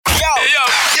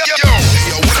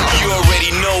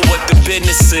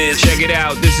businesses. Check it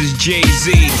out, this is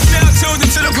Jay-Z. Now tuned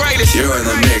into the greatest. You're in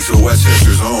the mix with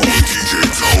Westchester's own DJ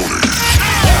Tony.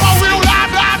 All my real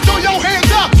live, throw your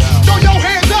hands up. Throw your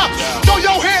hands up. Throw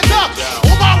your hands up.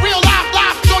 All my real live,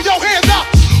 throw your hands up.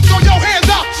 Throw your hands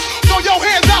up. Throw your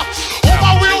hands up. All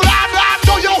my real live,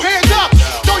 throw your hands up.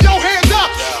 Throw your hands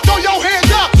up. Throw your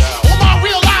hands up. All my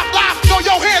real live, throw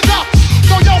your hands up.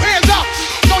 Throw your hands up.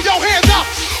 Throw your hands up.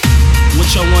 What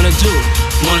y'all wanna do?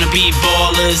 Wanna be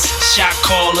ballers, shot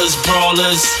callers,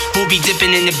 brawlers. Who'll be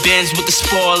dipping in the Benz with the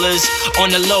spoilers?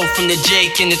 On the low from the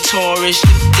Jake and the Taurus.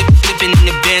 Dipping in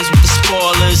the Benz with the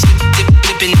spoilers.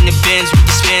 Dipping in the Benz with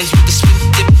the spins with the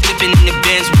dipping in the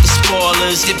Benz with the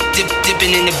spoilers.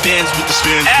 Dipping in the Benz with the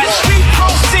spins. As we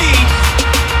proceed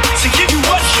to give you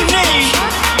what you need,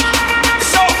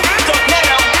 it's all wrapped up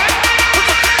now. What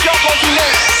the f*** y'all gonna do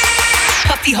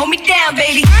next? Puffy, hold me down,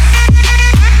 baby.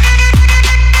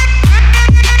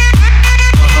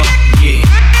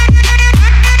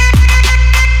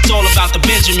 It's all about the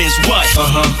Benjamins, what?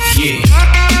 Yeah.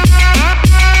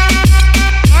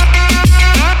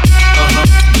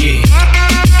 Yeah.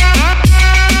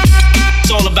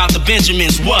 It's all about the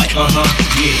Benjamins, what? Yeah.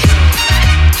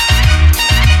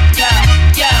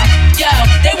 Yo,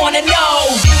 they wanna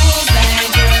know.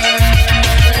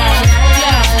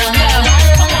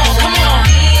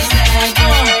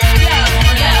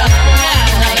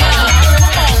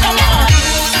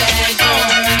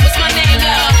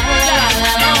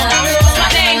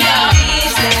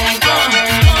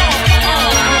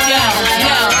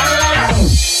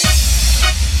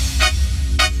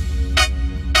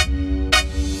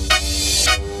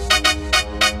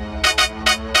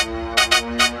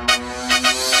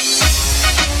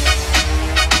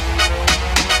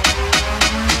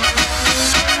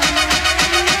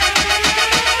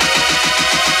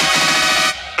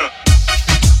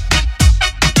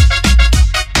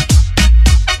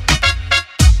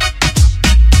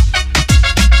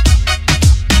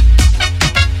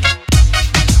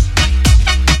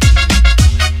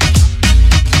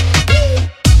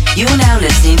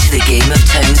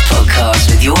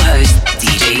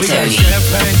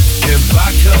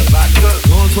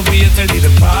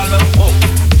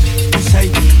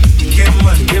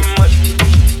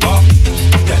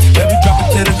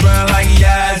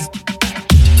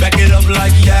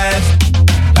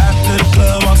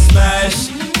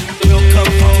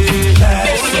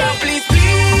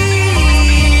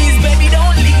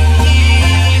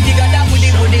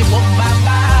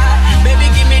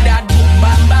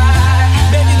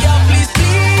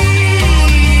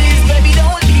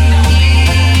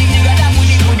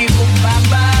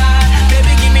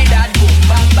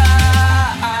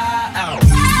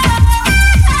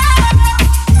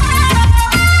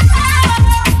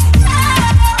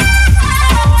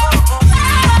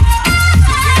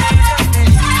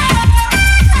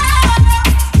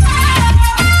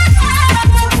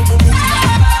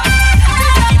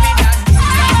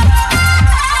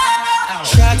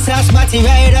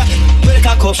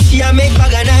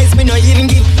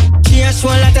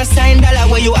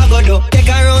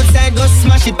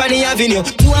 Avenue.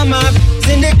 Two of my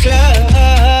in the club.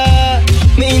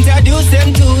 Me introduce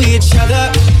them to each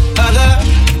other. Other.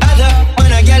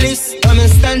 When I get this, I'm in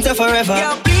stanza forever.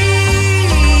 Yo,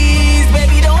 please,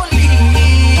 baby, don't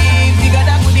leave. You got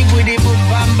that booty, boom,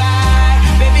 bam, bye.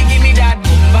 Baby, give me that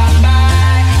boom, bam,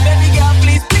 bye. Baby, girl,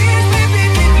 please,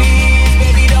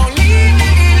 baby, don't leave.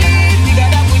 You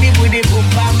got that booty, boom,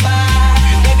 bam, bye.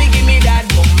 Baby, give me that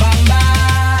boom, bam, bye.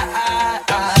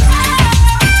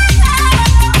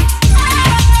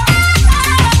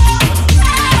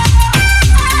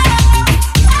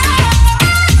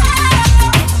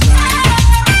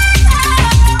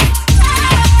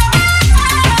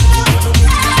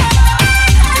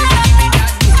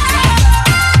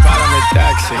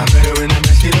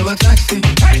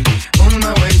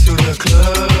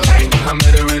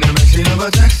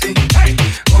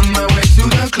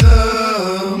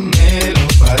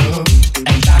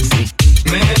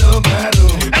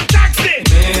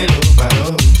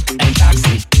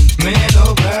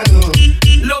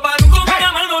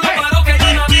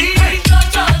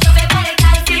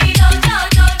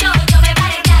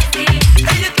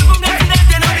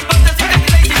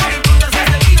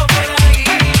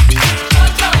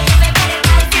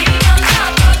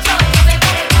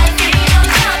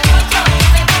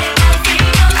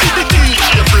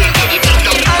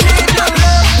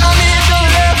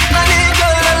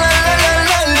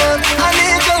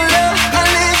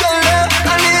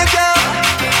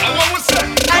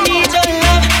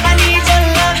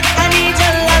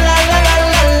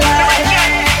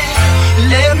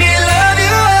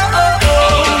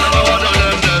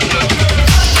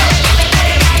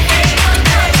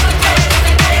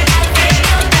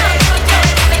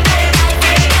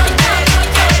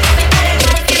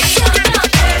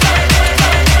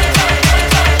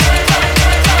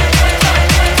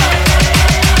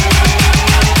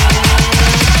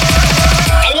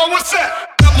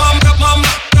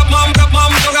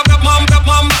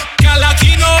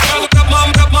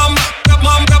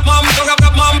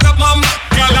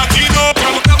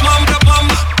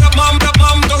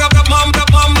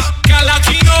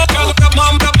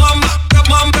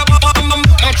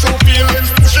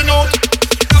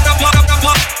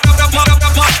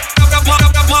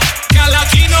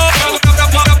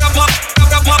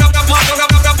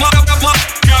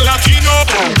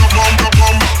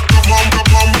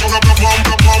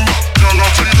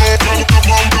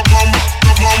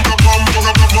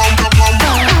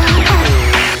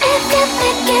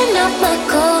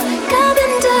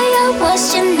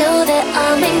 that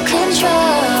I'm in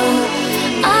control.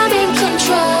 I'm in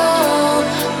control.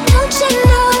 Don't you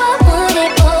know I want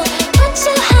it all? Put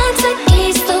your hands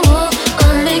against the wall.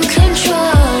 I'm in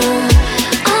control.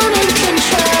 I'm in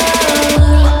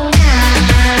control.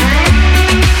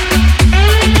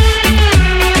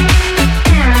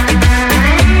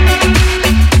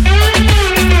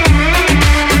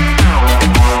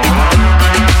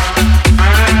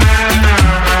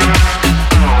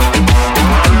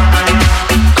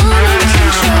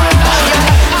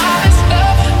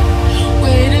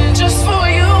 Waiting just for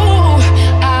you.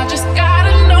 I just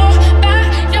gotta know that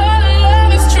your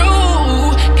love is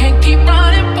true. Can't keep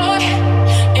running, boy,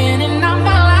 in and out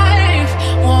my life.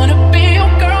 Wanna be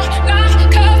your girl now,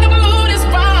 'cause the mood is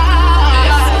right.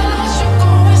 If I let you go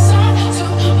inside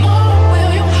tomorrow,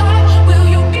 will you hide? Will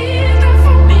you be there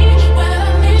for me when I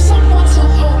need someone to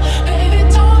hold? Baby,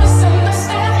 don't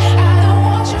misunderstand. I don't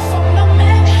want you for my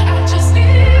man. I just need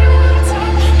a little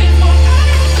time before I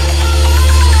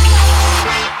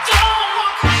don't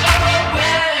walk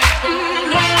away.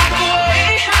 Don't walk away.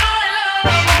 I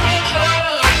love her.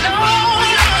 No, no.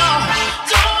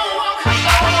 Don't walk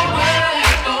away.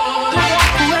 Don't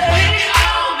walk away.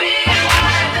 I'll be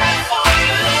right there for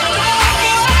you. Don't walk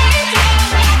away. Don't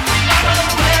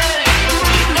walk away.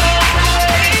 Don't walk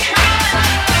away. I love her.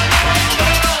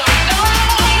 No,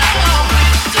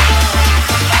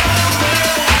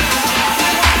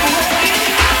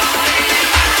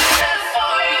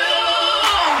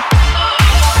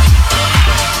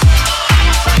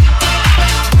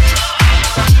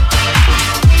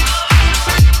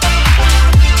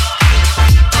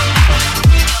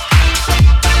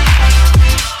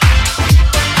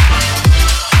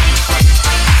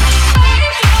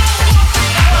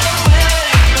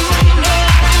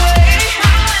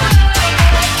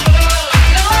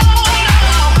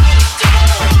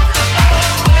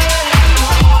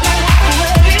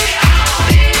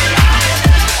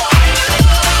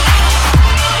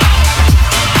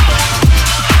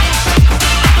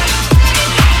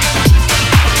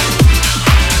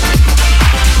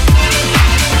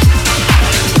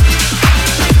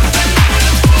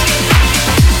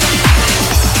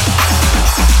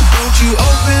 Don't you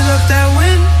open up that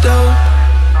window.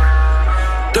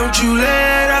 Don't you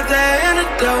let out that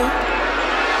antidote.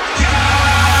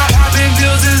 Popping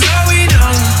pills is all we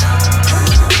know.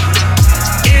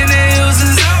 In the hills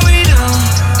is all we know.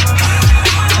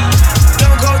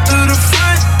 Don't go through the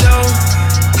front door.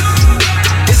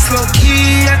 It's low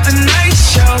key at the night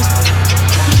show.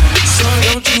 So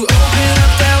don't you open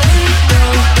up that window.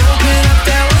 Open up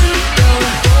that window.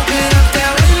 Open up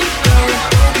that window.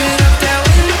 Open up that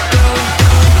window.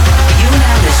 You are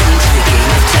now listening to the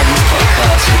Game of Tennis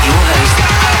podcast with your host,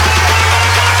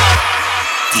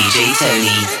 DJ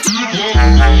Tony.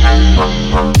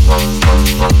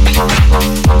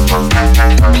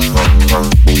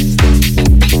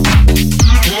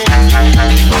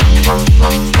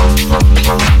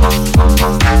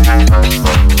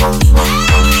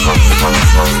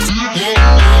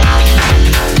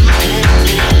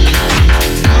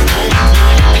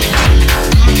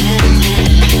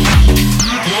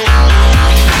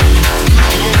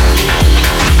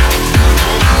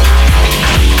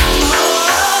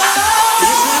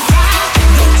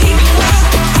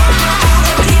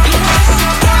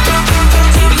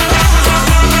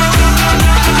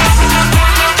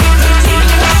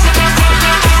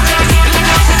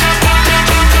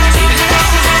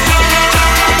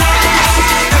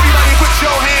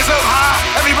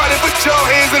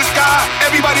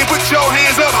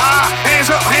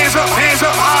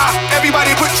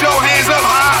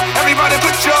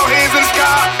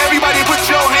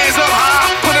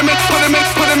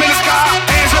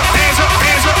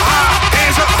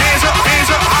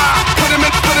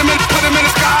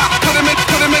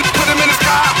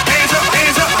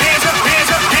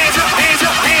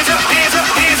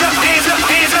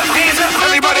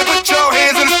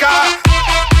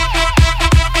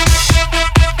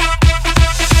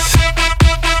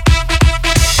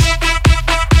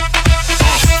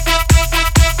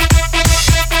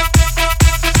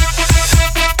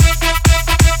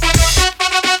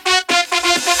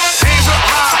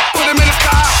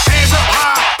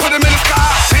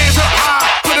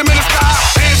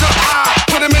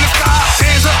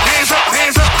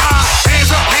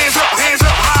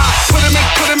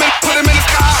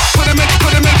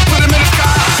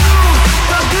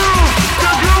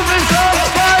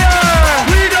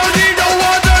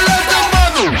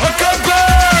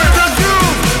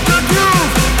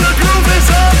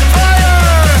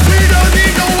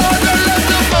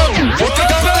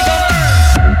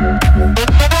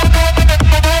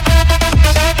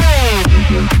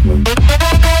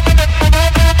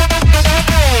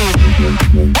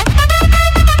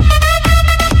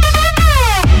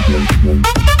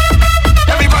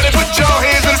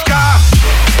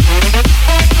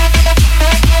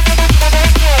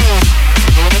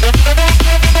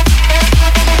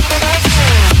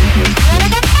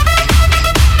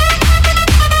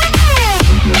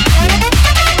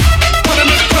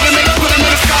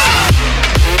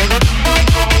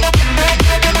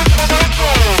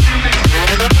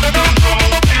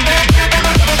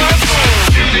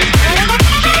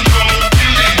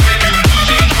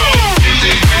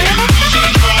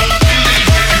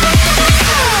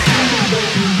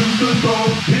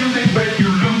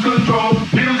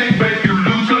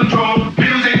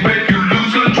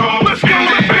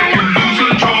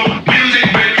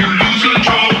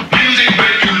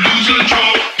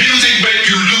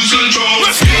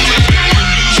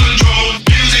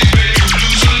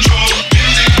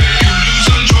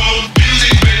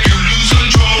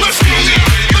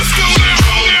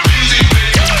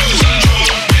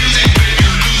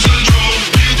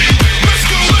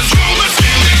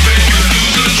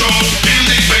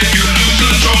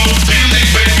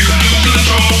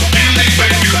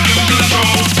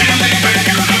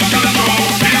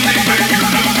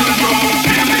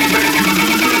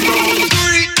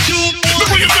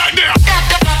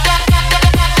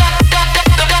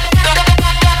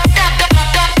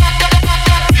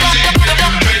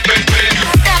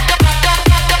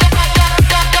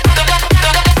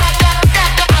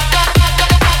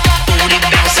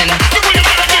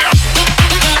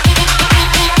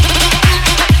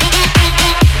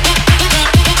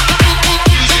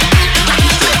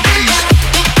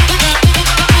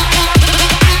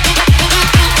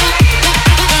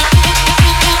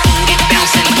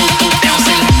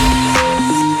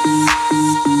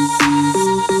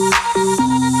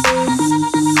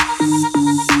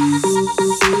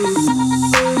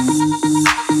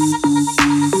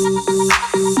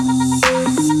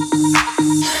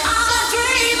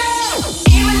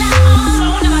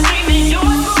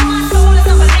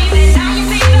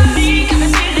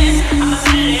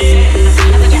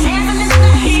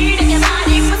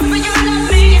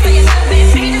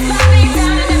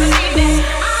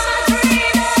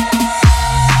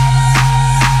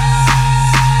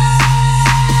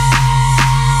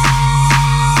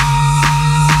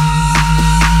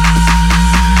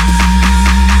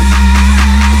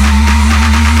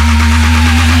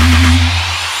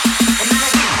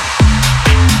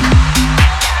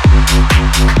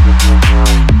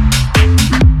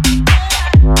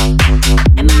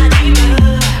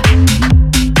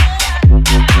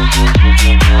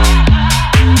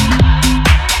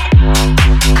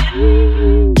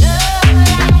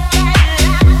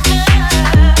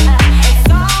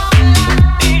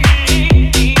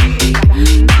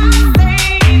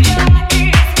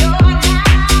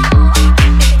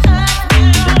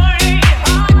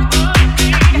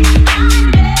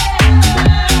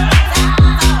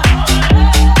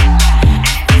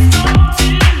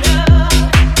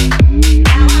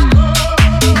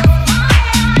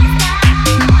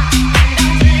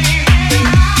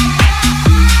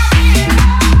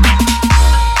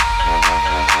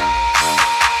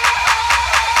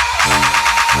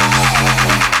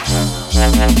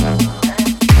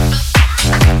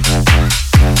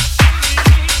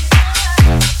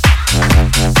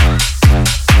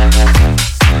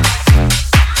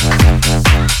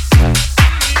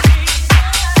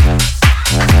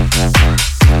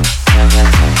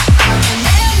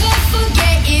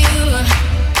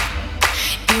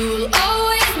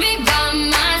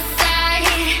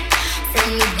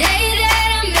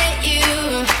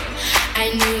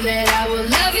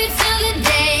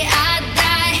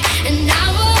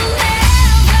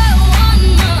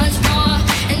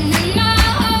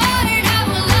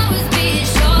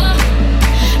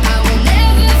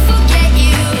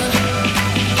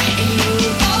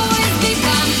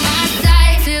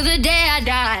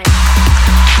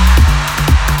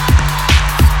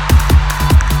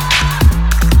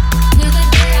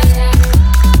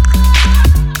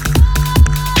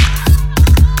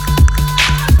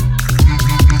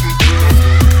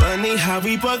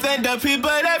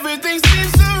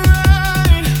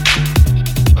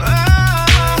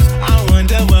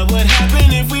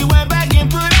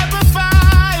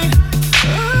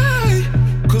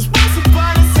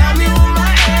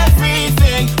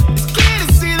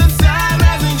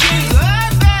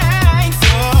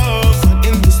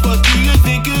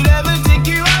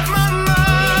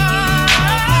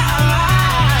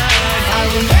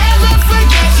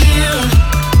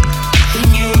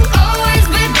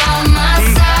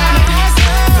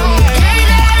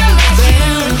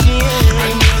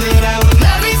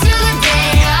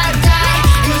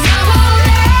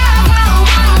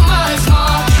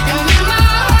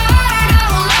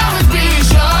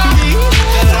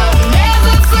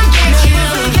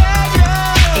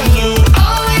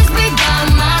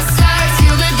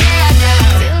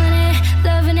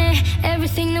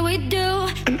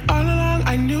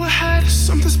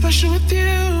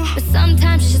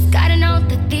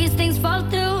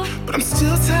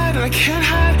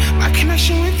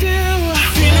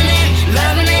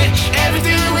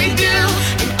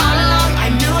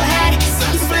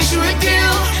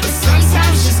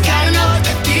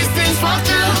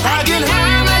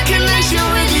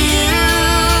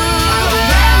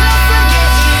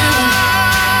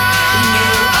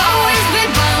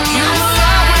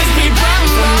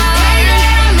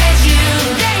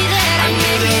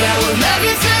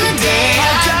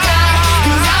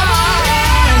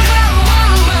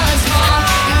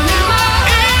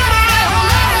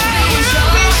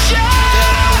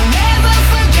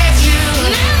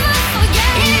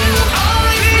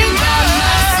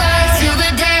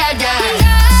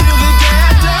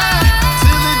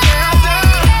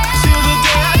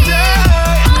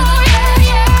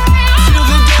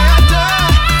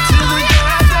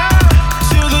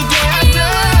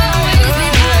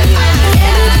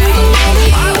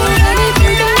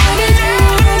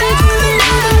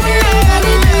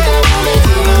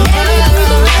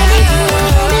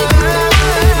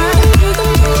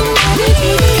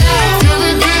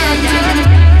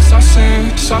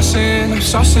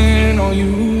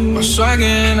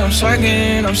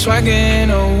 I'm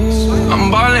swaggin', oh. I'm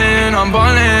ballin',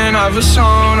 I've a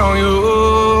song on you.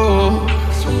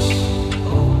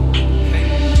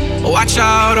 Watch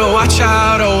out, oh, watch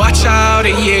out, oh, watch out,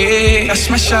 yeah. I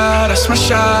smash out,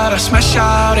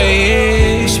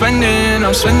 yeah.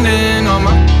 I'm spending on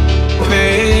my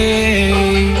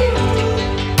pay.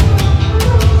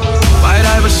 White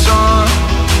Iverson.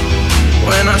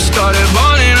 When I started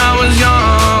ballin', I was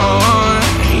young.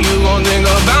 You gon' think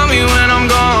about me when I'm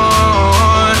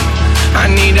gone. I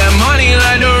need that money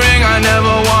like the ring I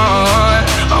never want.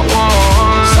 I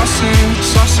want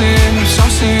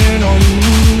saucin' on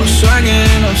you. I'm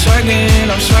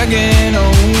swaggin', oh.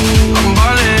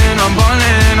 I'm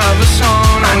ballin', I've a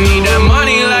song. I need that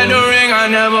money like the ring I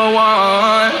never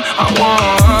want. I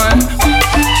want.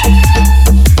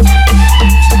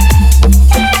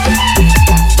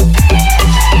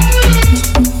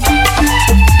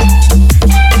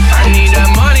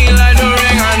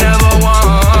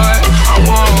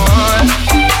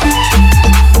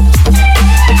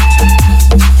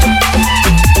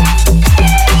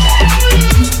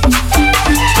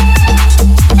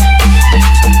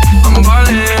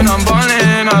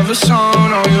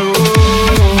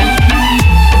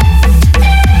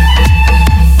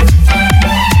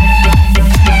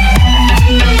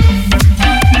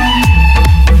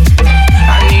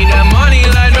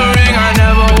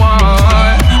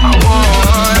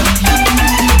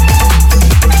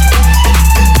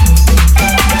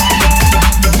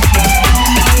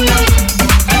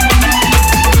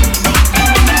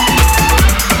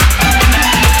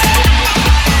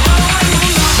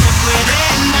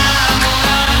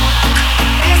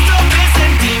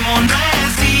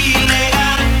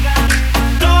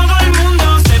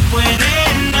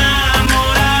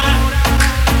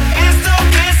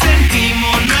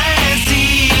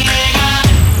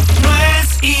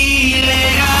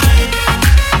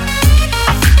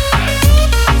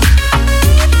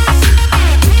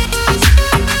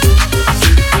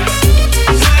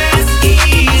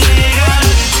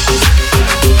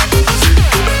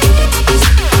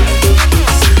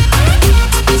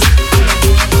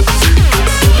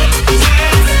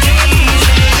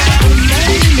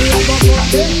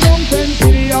 them down, send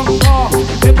for the oxa.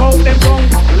 Take out them tongue,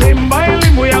 limb by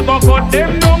limb, we a go cut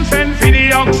them down, send for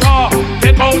the oxa.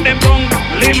 Take out them tongue,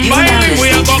 limb by limb, we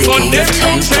a go cut them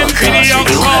down, send for the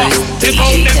oxa. Take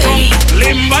out them tongue,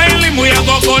 limb by limb, we a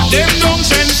go cut them down,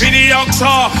 send for the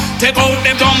oxa. Take out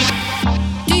them tongue.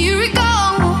 Do you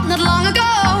recall, not long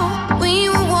ago, when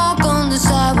you would walk on the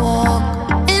sidewalk?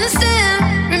 Innocent,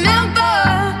 remember,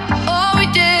 all we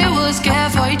did was care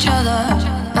for each other.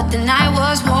 But the night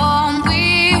was warm,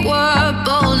 we were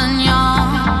bold and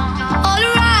young. All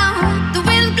around, the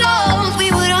wind blows,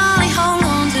 we would only hold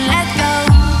on to let go.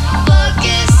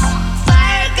 Focus,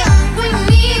 fire gun, we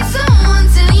need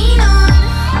someone to lean on.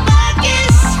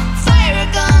 Focus, fire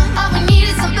gun, all we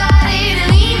need is somebody to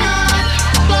lean on.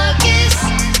 Focus,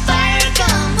 fire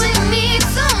gun, we need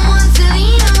someone to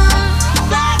lean on.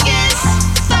 Focus,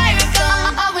 fire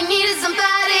gun, all we need is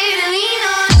somebody to lean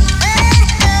on.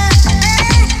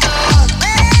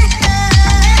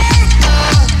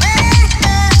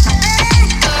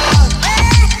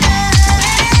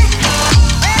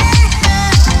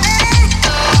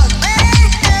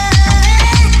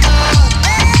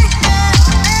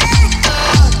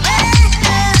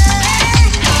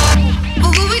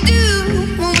 What will we do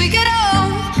when we get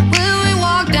old? Will we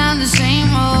walk down the same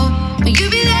road? Will you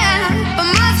be there by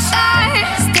my side,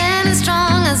 standing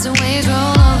strong as the waves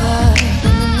roll over?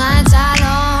 And the nights are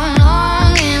long,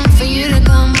 longing for you to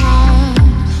come home.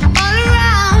 All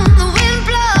around, the wind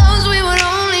blows, we would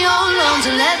only hold on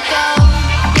to let go.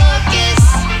 Focus,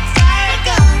 fire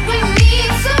gun, we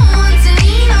need someone to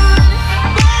lean on.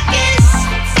 Focus,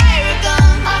 fire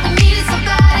gun, all we need is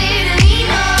somebody to lean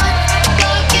on.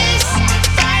 Focus,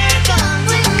 fire gun,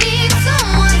 we need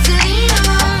someone to lean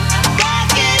on.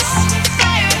 Focus,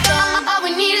 fire gun, all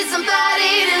we need is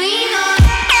somebody to lean on.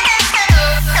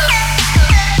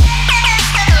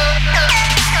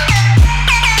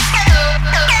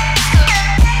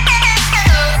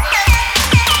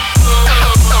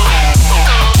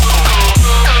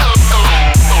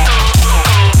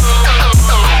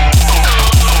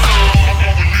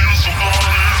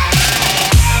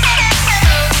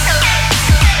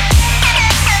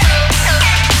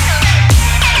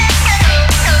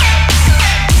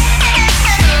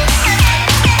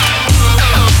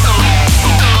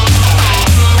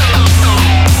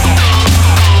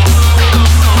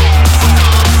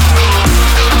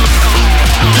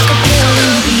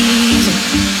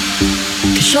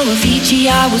 To show Avicii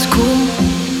I was cool.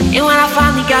 And when I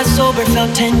finally got sober,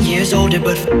 felt 10 years older,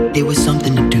 but there was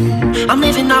something to do. I'm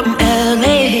living out in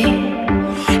LA.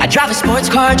 I drive a sports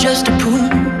car just to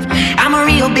prove I'm a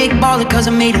real big baller, cause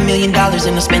I made $1 million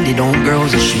and I spend it on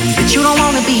girls and shoes. But you don't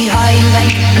wanna be high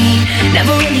like me,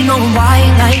 never really know why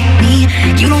like me.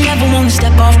 You don't ever wanna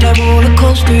step off that roller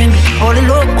coaster and be all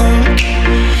alone.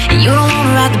 And you don't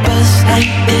wanna ride the bus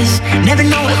like this, never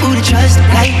know who to trust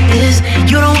like this.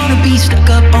 You don't wanna be stuck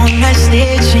up on that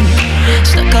stage singing,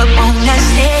 stuck up on that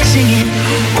stage singing.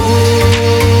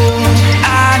 Oh,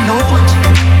 I know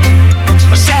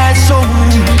a sad soul,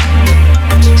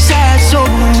 sad souls,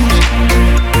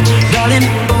 darling.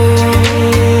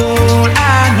 All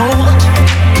I know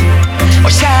are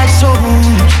sad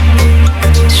souls,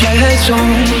 sad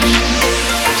souls.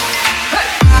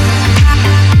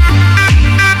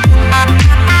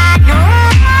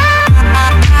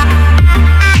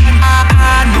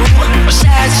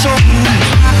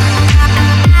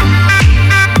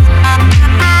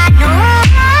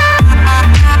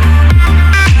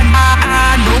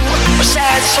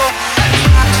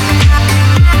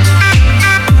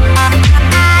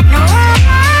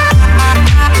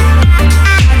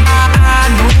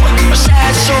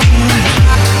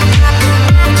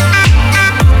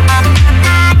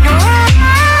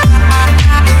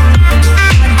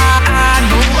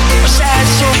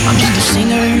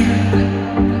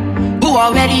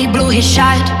 His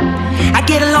shot. I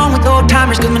get along with old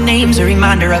timers cause my name's a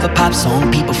reminder of a pop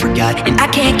song people forgot. And I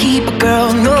can't keep a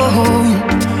girl, no,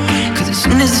 cause as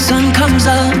soon as the sun comes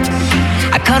up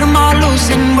I cut them all loose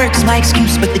and work's my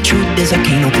excuse. But the truth is I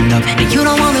can't open up. And you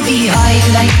don't wanna be high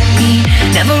like me,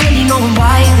 never really knowing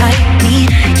why like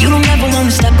me. You don't ever wanna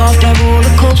step off that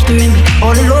roller coaster and be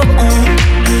all alone.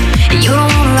 And you don't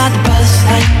wanna ride the bus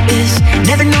like this,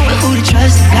 never know who to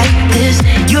trust like this.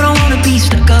 You don't wanna be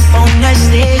stuck up on that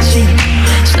stage singing,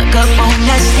 stuck up on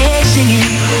that stage singing.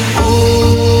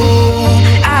 Oh,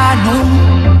 I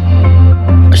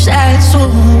know sad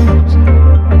souls,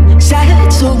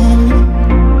 sad souls,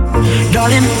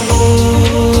 darling.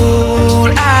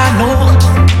 All I know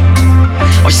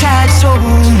are sad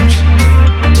souls,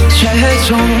 sad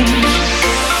souls.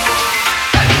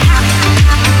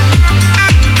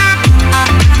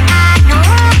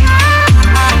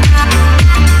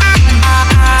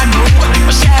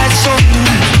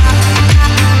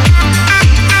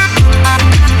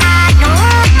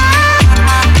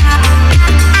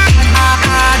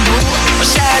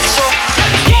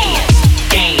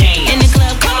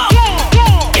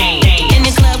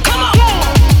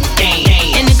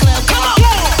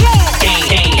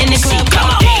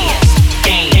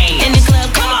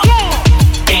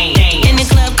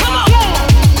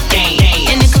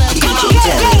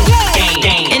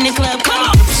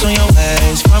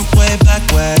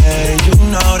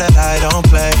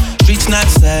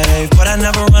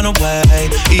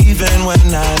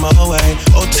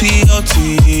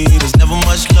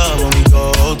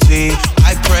 see.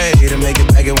 I pray to make it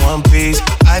back in one piece.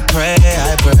 I pray.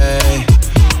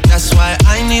 That's why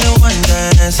I need a one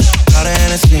dance. Got a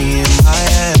Hennessy in my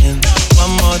hand.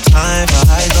 One more time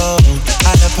before I go.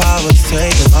 Higher powers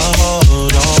taking a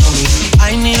hold on me.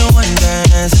 I need a one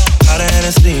dance. Got a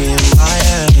Hennessy in my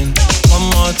hand. One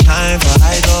more time before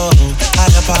I go.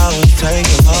 Higher powers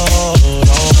taking a hold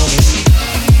on me.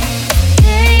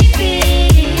 Baby,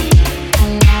 I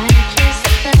like your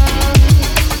style.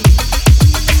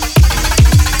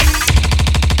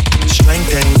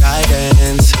 Strength and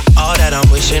guidance, all that I'm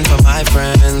wishing for my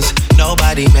friends.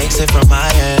 Nobody makes it from my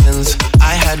hands.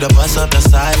 I had to bust up the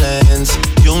silence.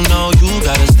 You know you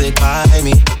gotta stick by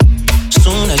me.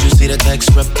 Soon as you see the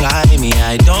text, reply me.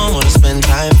 I don't wanna spend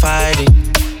time fighting.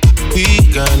 We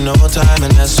got no time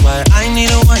and that's why I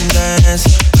need a one dance.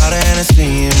 Got a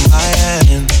Hennessy in my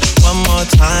hand. One more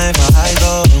time before I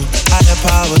go. Higher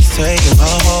powers taking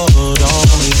a hold on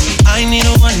me. I need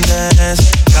a one dance.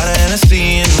 Got a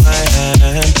Hennessy in my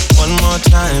hand. One more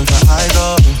time before I go.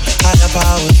 Higher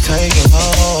powers taking a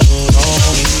hold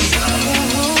on me.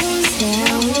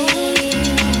 Tell me,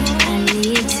 I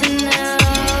need to know,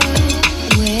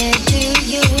 where do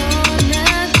you wanna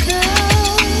go?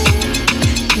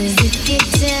 'Cause if you're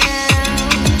down,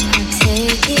 I'll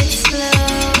take it slow,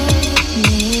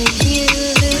 make you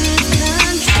lose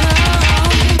control.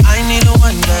 I need a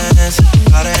one dance.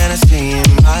 Got a Hennessy in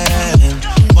my hand.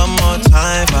 One more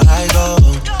time before I go.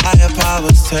 Higher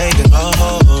powers taking a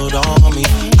hold on me.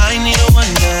 I need a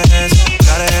one dance.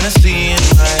 Got a Hennessy in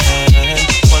my hand.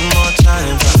 One more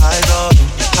time before I go.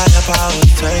 Higher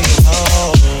powers taking a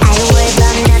hold. I don't worry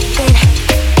about nothing.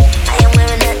 I am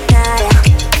wearing a nada.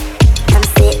 I'm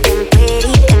sitting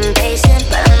pretty impatient,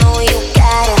 but I know you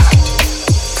gotta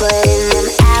put in them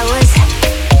hours.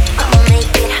 I'ma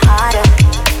make it harder.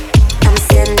 I'm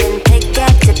sending pic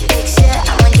after picture.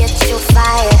 I'ma get you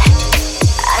fired.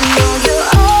 I know you're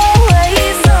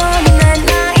always on that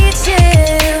night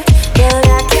shift, but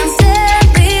I can't stand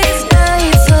these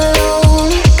nights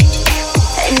alone.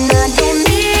 And I don't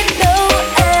need no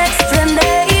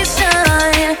explanation,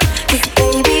 'cause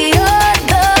baby you're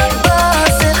the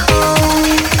boss at home.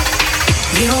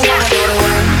 You don't gotta go to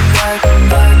work,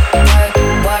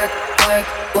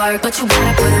 but you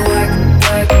gotta put in work.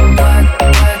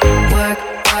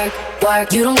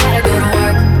 You don't gotta go to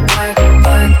work.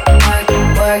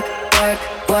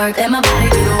 Let my body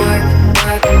do the work.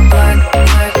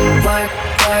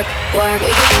 We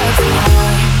can work from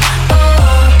home.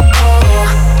 Oh.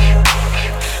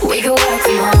 We can work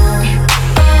from home.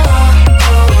 Oh.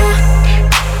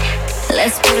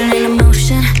 Let's put it in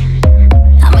motion.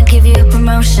 I'ma give you a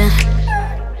promotion.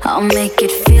 I'll make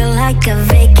it feel like a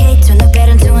vacate. Turn the bed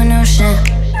into an ocean.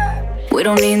 We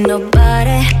don't need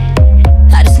nobody.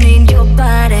 I just need your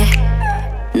body.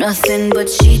 Nothing but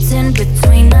sheets in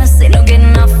between us. Ain't no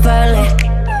getting off early.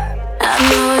 I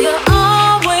know you're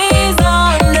always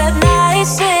on that night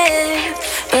shift,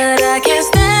 but I can't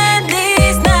stand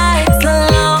these nights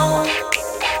alone.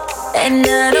 And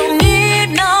I don't need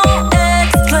no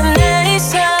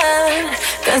explanation,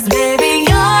 'cause baby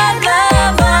you're the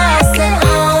boss at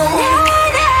home.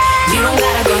 You don't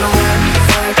gotta go to work,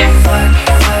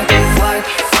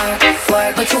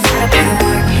 but you gotta put in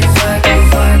work.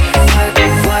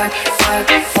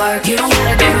 You don't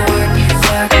gotta go to work.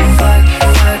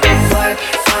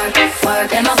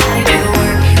 Let my body do the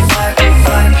work.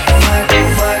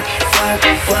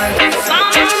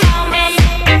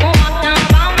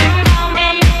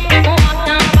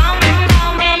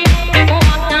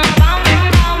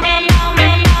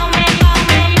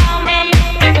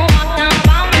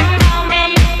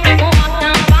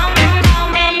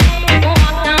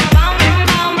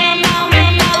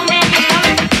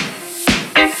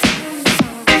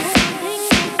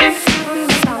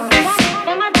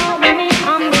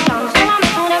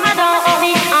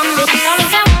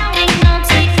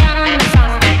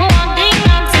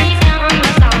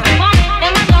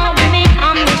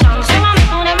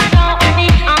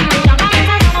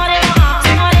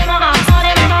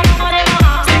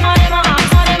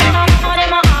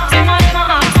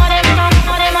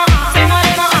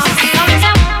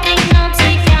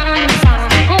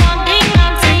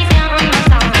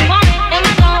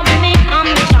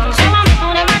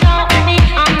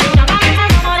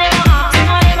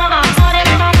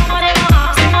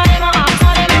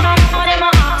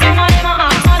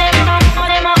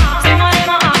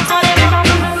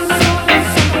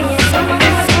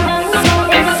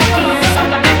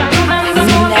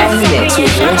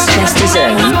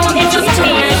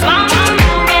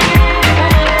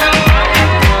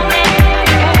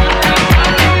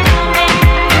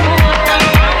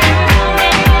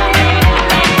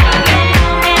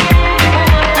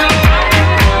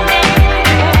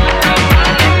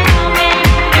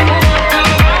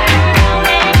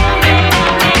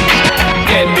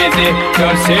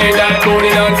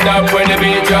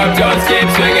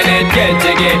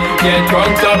 Get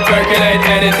drunk up, percolate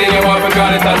anything you want,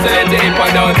 because it's oscillate if I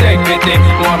don't take pity.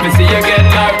 Want to see you get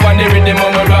life on the rhythm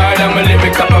of my ride, and my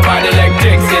lyrics up about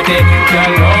electricity.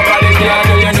 Girl, nobody can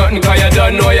do you nothing, cause you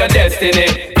don't know your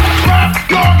destiny. Clap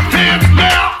your hands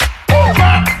now.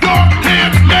 Clap your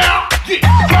hands now.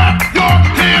 Clap your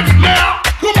hands now.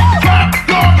 Come on, clap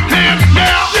your hands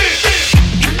now.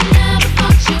 Never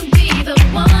thought you'd be the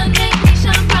one, make me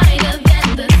shine brighter than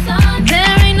the sun.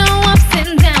 There ain't no ups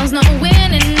and downs, no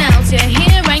winning outs. You're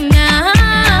here right now.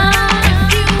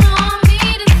 If you want me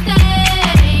to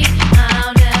stay,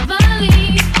 I'll never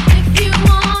leave. If you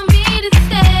want me to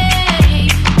stay,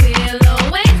 we'll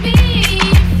always be.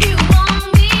 If you want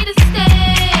me to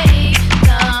stay,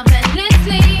 love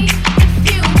endlessly. If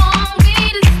you want me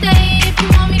to stay,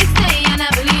 and I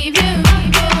believe you.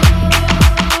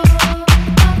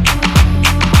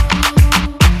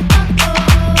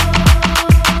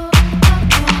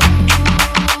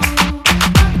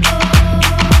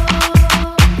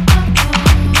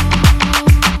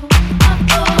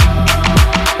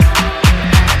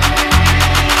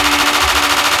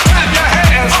 Clap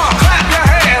your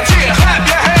hands, yeah, clap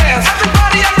your hands.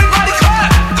 Everybody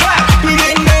clap, clap. We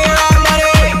getting paid our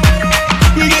money.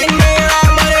 We getting paid our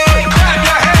money. Clap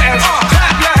your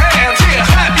hands, yeah,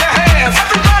 clap your hands.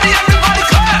 Everybody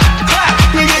clap, clap.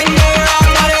 We getting paid our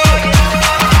money.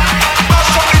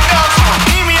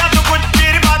 Kimi atu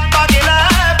kuchiri baat bagela,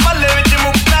 palle vich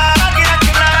mukna gira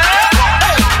gira.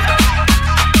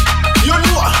 You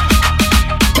know,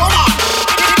 come on.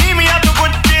 Kimi atu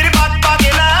kuchiri baat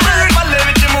bagela, palle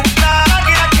vich mukna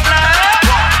gira gira.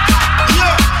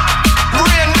 Yeah,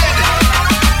 rain dead.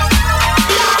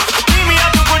 Kimi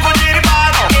atu kuchiri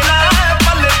baat bagela,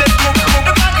 palle vich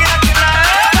mukna gira gira.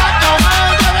 Clap your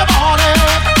hands, everybody.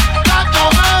 Clap your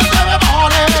hands,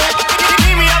 everybody.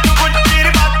 Kimi atu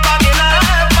kuchiri baat bagela,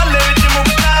 palle vich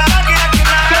mukna gira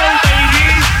gira. Go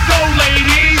ladies, go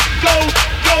ladies, go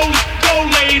ladies, go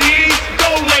ladies,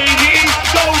 go ladies,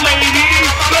 go ladies,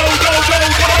 go.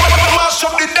 Mash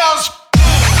up the dance.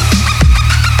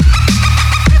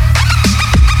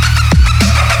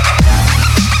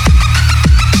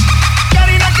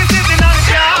 Karina ke sitting on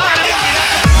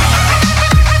the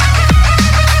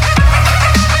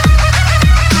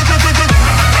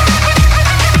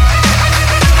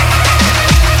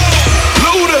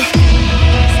Luda,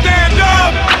 stand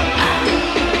up,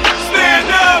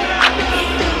 stand up,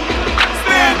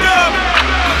 stand up,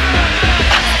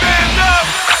 stand up.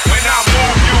 When I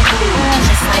move, you move.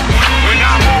 Just like that, When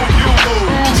I move, you move.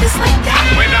 just like that,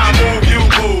 When I move, you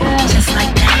move. just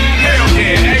like that. Hell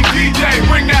yeah, hey DJ,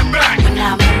 bring that back. When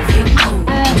I move, you move.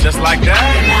 Just like When that,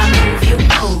 I move, you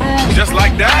move. just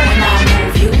like When that, I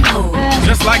move, you move.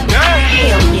 just like that.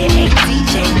 Hell yeah, hey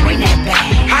DJ, bring that back.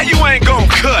 How you ain't gon'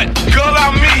 cut? Girl,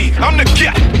 I'm me, I'm the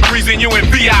cat. Reason you in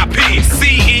VIP,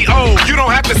 CEO, you don't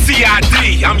have to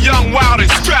CID. I'm young, wild, and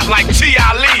strapped like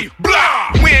G.I. Lee.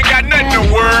 Blah! We ain't got nothing to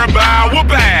worry about. Whoop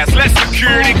ass, let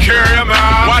security carry 'em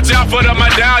out. Watch out for the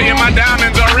medallion, my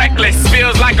diamonds are reckless.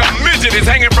 Feels like a midget is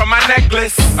hanging from my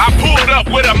necklace. I pulled up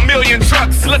with a million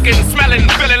trucks, looking, smelling,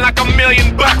 feeling like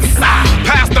 $1,000,000.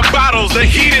 Pass the bottles, the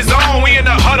heat is on. We in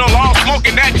the huddle, all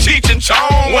smoking that Cheech and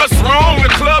Chong. What's wrong? The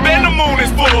club and the moon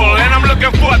is full, and I'm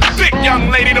looking for a thick young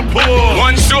lady to pull.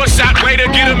 One sure shot way to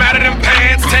get 'em out of them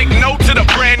pants. Take note to the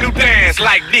brand new dance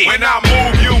like this. When I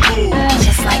move, you move.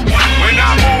 Just like that, When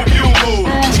I move, you move.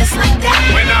 just like that,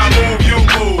 When I move, you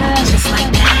move. just like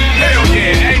that. Hell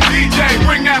yeah, hey DJ,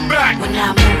 bring that back. When I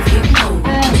move, you move.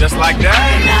 Just like When that,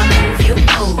 I move, you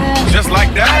move. just like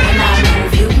When that, I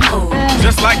move, you move.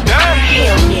 just like that.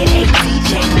 Hell yeah, hey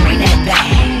DJ, bring that back.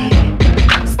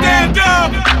 Stand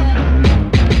up,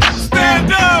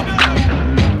 stand up,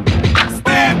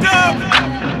 stand up,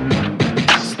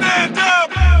 stand up.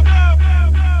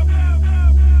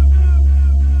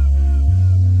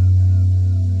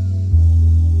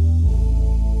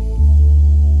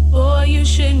 Boy, you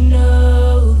should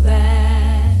know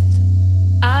that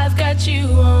I've got you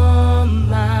on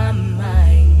my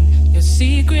mind. Your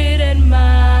secret